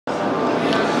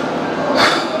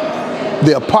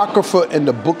the Apocrypha in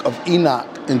the book of Enoch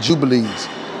and Jubilees,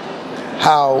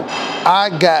 how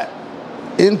I got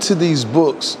into these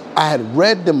books. I had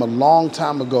read them a long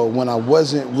time ago when I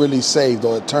wasn't really saved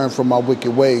or had turned from my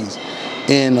wicked ways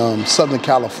in Southern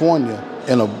California.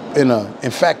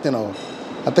 In fact,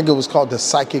 I think it was called the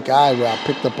Psychic Eye, where I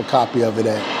picked up a copy of it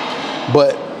at.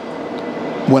 But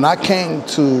when I came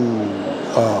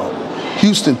to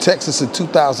Houston, Texas in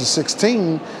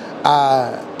 2016,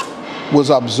 I was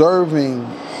observing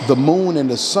the moon and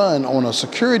the sun on a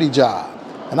security job.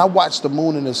 And I watched the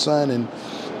moon and the sun, and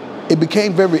it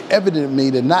became very evident to me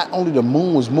that not only the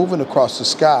moon was moving across the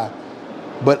sky,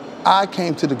 but I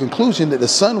came to the conclusion that the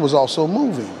sun was also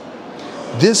moving.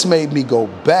 This made me go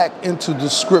back into the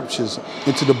scriptures,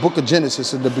 into the book of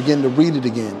Genesis, and to begin to read it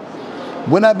again.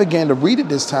 When I began to read it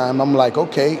this time, I'm like,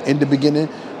 okay, in the beginning,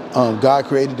 God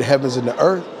created the heavens and the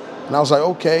earth. And I was like,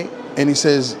 okay. And he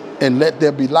says, and let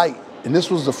there be light. And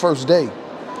this was the first day.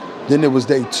 Then there was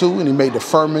day 2, and he made the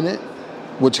firmament,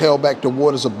 which held back the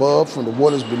waters above from the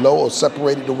waters below, or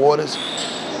separated the waters.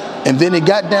 And then it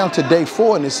got down to day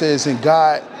 4, and it says, and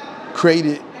God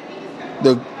created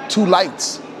the 2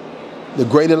 lights, the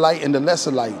greater light and the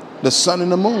lesser light, the sun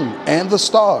and the moon and the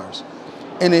stars.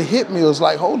 And it hit me, it was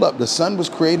like, hold up, the sun was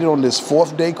created on this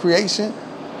 4th day creation,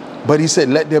 but he said,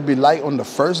 let there be light on the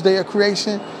first day of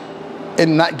creation.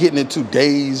 And not getting into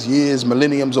days, years,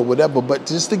 millenniums, or whatever, but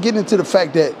just to get into the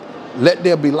fact that let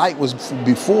there be light was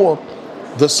before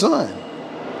the sun.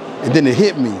 And then it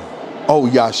hit me, oh,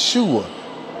 Yahshua,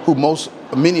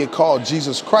 who many are called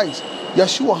Jesus Christ,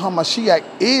 Yahshua HaMashiach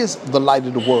is the light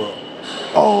of the world.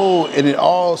 Oh, and it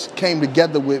all came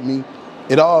together with me.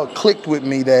 It all clicked with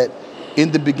me that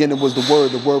in the beginning was the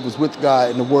Word was with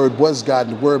God, and the Word was God,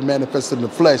 and the Word manifested in the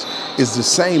flesh is the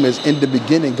same as in the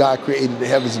beginning God created the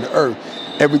heavens and the earth.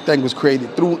 Everything was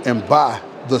created through and by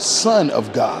the Son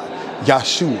of God,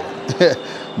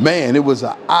 Yahshua. Man, it was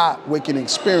an eye-awakening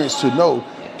experience to know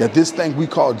that this thing we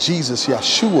call Jesus,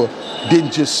 Yahshua,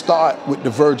 didn't just start with the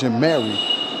Virgin Mary.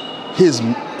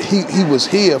 He was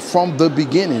here from the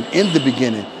beginning, in the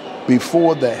beginning,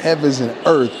 before the heavens and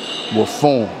earth were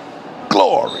formed.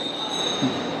 Glory.